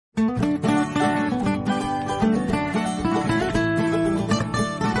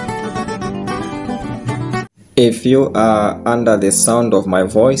If you are under the sound of my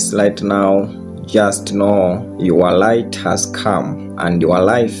voice right now, just know your light has come and your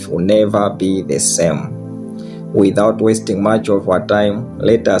life will never be the same. Without wasting much of our time,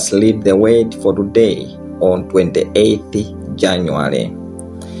 let us read the word for today on 28th January.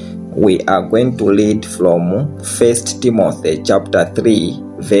 We are going to read from 1 Timothy chapter 3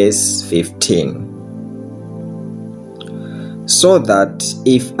 verse 15. So that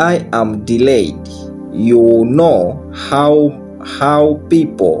if I am delayed, you will know how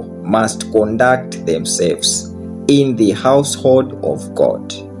people must conduct themselves in the household of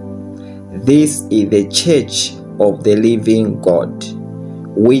God. This is the church of the living God,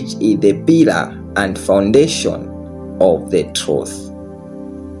 which is the pillar and foundation of the truth.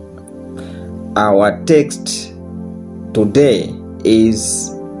 Our text today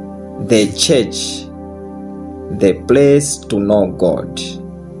is the church, the place to know God.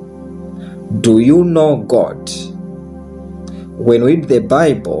 Do you know God? When we read the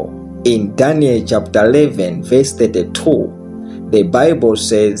Bible in Daniel chapter 11 verse 32, the Bible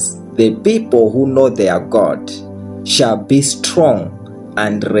says, the people who know their God shall be strong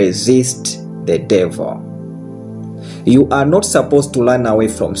and resist the devil. You are not supposed to run away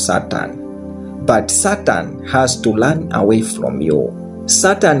from Satan, but Satan has to run away from you.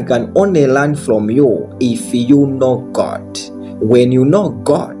 Satan can only run from you if you know God. When you know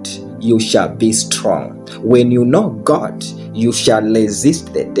God, you shall be strong. When you know God, you shall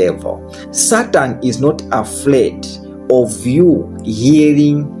resist the devil. Satan is not afraid of you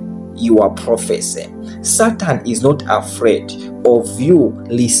hearing your prophecy. Satan is not afraid of you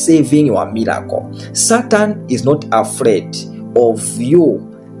receiving your miracle. Satan is not afraid of you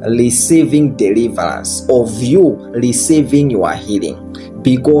receiving deliverance, of you receiving your healing,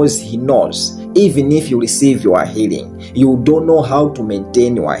 because he knows even if you receive your healing, you don't know how to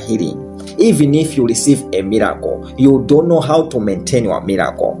maintain your healing. Even if you receive a miracle, you don't know how to maintain your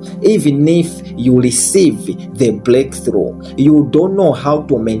miracle. Even if you receive the breakthrough, you don't know how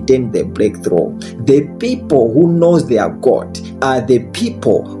to maintain the breakthrough. The people who knows their God are the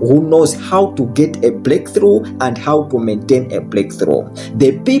people who knows how to get a breakthrough and how to maintain a breakthrough.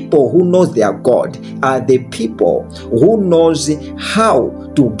 The people who knows their God are the people who knows how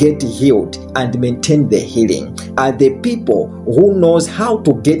to get healed and maintain the healing, are the people who knows how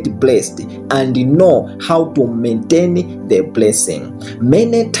to get blessed and know how to maintain the blessing.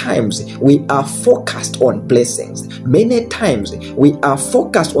 Many times we are focused on blessings. Many times we are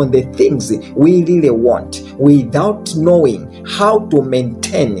focused on the things we really want without knowing how to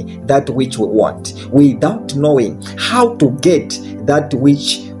maintain that which we want, without knowing how to get that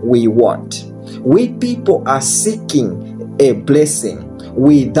which we want. We people are seeking a blessing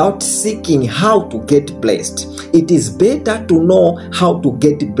without seeking how to get blessed. It is better to know how to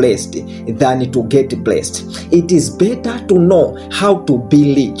get blessed than to get blessed. It is better to know how to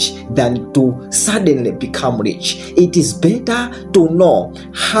be rich than to suddenly become rich. It is better to know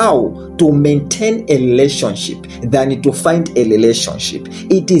how to maintain a relationship than to find a relationship.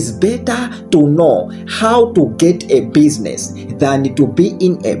 It is better to know how to get a business than to be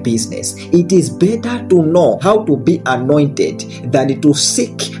in a business. It is better to know how to be anointed than to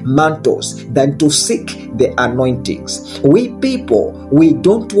seek mantles, than to seek the anointings. We people, we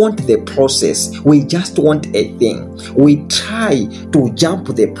don't want the process, we just want a thing. We try to jump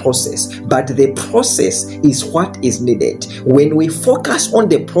the process, but the process is what is needed. When we focus on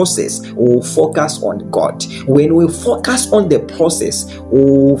the process, we will focus on God. When we focus on the process, we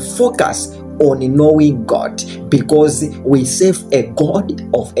will focus on knowing God, because we serve a God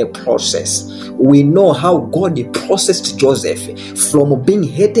of a process. We know how God processed Joseph from being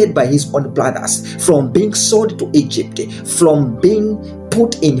hated by his own brothers, from being sold to Egypt, from being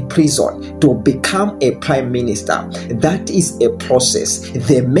put in prison to become a prime minister. That is a process,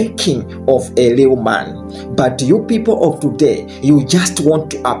 the making of a real man. But you people of today, you just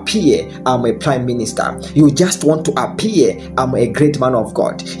want to appear, I'm a prime minister. You just want to appear, I'm a great man of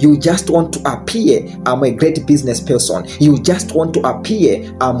God. You just want to appear, I'm a great business person. You just want to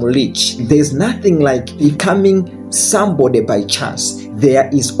appear, I'm rich. There's nothing like becoming somebody by chance. There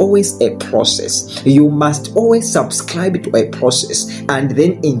is always a process. You must always subscribe to a process, and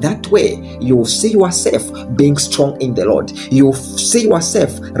then in that way you see yourself being strong in the Lord. You see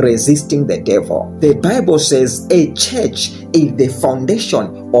yourself resisting the devil. The Bible says a church is the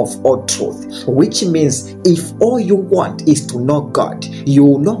foundation of all truth, which means if all you want is to know God,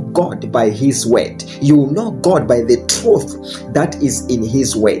 you know God by his word. You know God by the truth that is in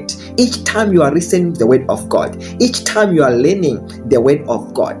his word. Each time you are listening to the word of God, Each time you are learning the word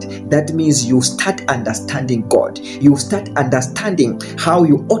of God, that means you start understanding God. You start understanding how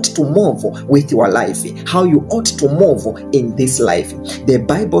you ought to move with your life, how you ought to move in this life. The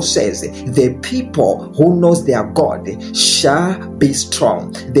Bible says the people who knows their God shall be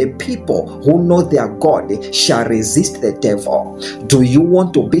strong. The people who know their God shall resist the devil. Do you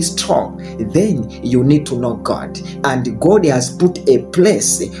want to be strong? Then you need to know God. And God has put a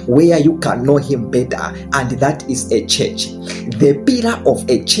place where you can know him better, and that is a church. The pillar of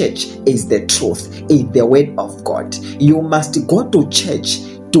a church is the truth, is the word of God. You must go to church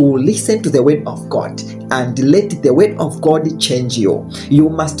to listen to the word of God and let the word of God change you. You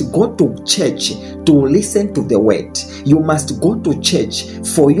must go to church to listen to the word. You must go to church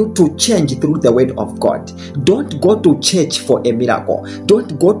for you to change through the word of God. Don't go to church for a miracle.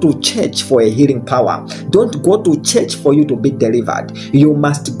 Don't go to church for a healing power. Don't go to church for you to be delivered. You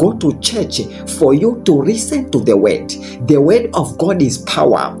must go to church for you to listen to the word. The word of God is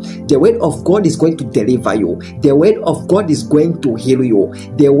power. The word of God is going to deliver you. The word of God is going to heal you.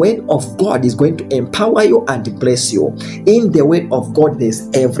 The word of God is going to empower you and bless you. In the word of God, there's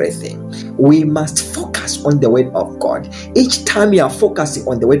everything. We must focus on the word of God. Each time you are focusing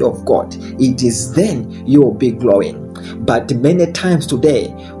on the word of God, it is then you will be glowing. But many times today,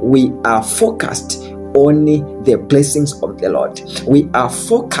 we are focused on the blessings of the Lord. We are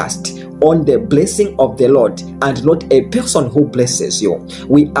focused on the blessing of the Lord and not a person who blesses you.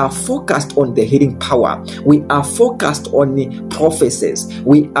 We are focused on the healing power. We are focused on the prophecies.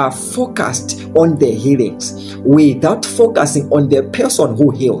 We are focused on the healings without focusing on the person who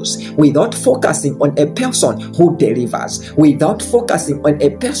heals, without focusing on a person who delivers, without focusing on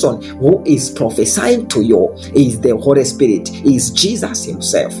a person who is prophesying to you. Is the Holy Spirit, is Jesus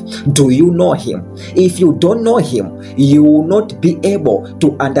himself. Do you know him? If you don't know him, you will not be able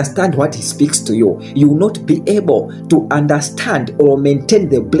to understand what he speaks to you. You will not be able to understand or maintain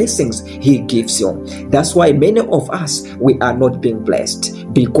the blessings he gives you. That's why many of us, we are not being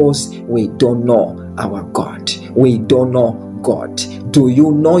blessed, because we don't know our God. We don't know God. Do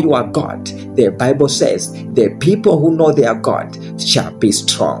you know your God? The Bible says the people who know their God shall be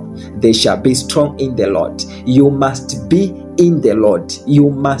strong. They shall be strong in the Lord. You must be in the Lord. You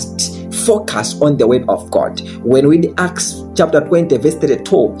must focus on the word of God. When we read Acts chapter 20 verse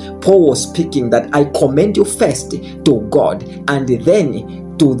 32, Paul was speaking that I commend you first to God and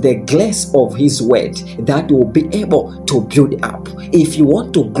then to the grace of his word that will be able to build up. If you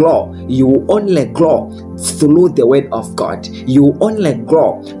want to grow, you will only grow through the word of God. You will only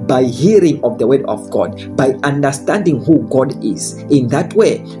grow by hearing of the word of God, by understanding who God is. In that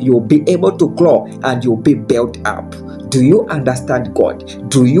way, you will be able to grow and you'll be built up. Do you understand God?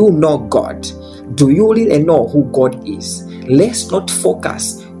 Do you know God? Do you really know who God is? Let's not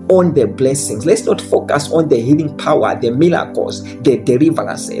focus on the blessings. Let's not focus on the healing power, the miracles, the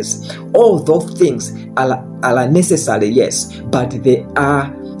deliverances. All those things are necessary, yes, but they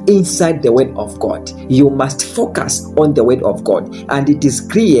are inside the word of God. You must focus on the word of God. And it is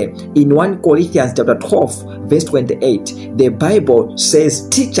clear in 1 Corinthians chapter 12 verse 28, the Bible says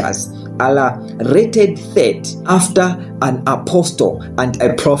teachers are rated third after an apostle and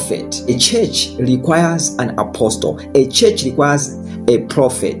a prophet. A church requires an apostle, a church requires a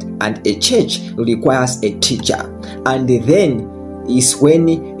prophet, and a church requires a teacher. And then is when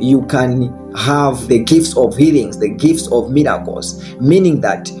you can have the gifts of healings, the gifts of miracles, meaning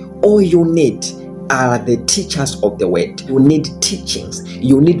that all you need are the teachers of the word. You need teachings.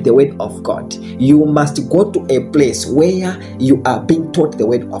 You need the word of God. You must go to a place where you are being taught the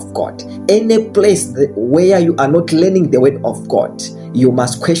word of God. Any place where you are not learning the word of God, you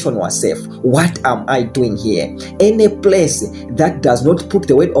must question yourself, what am I doing here? Any place that does not put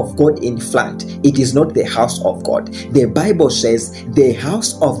the word of God in front, it is not the house of God. The Bible says the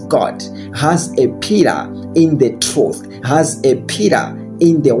house of God has a pillar in the truth, has a pillar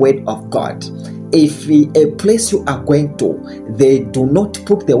in the word of God. If a place you are going to, they do not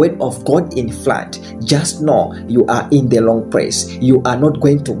put the word of God in front, just know you are in the wrong place. You are not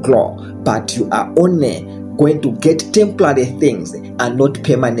going to grow, but you are only going to get temporary things and not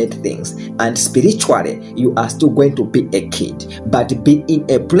permanent things. And spiritually, you are still going to be a kid, but be in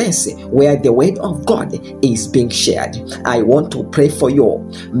a place where the word of God is being shared. I want to pray for you.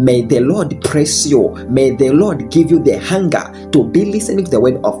 May the Lord bless you. May the Lord give you the hunger to be listening to the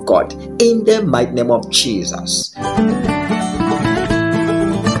word of God in the mighty name of Jesus.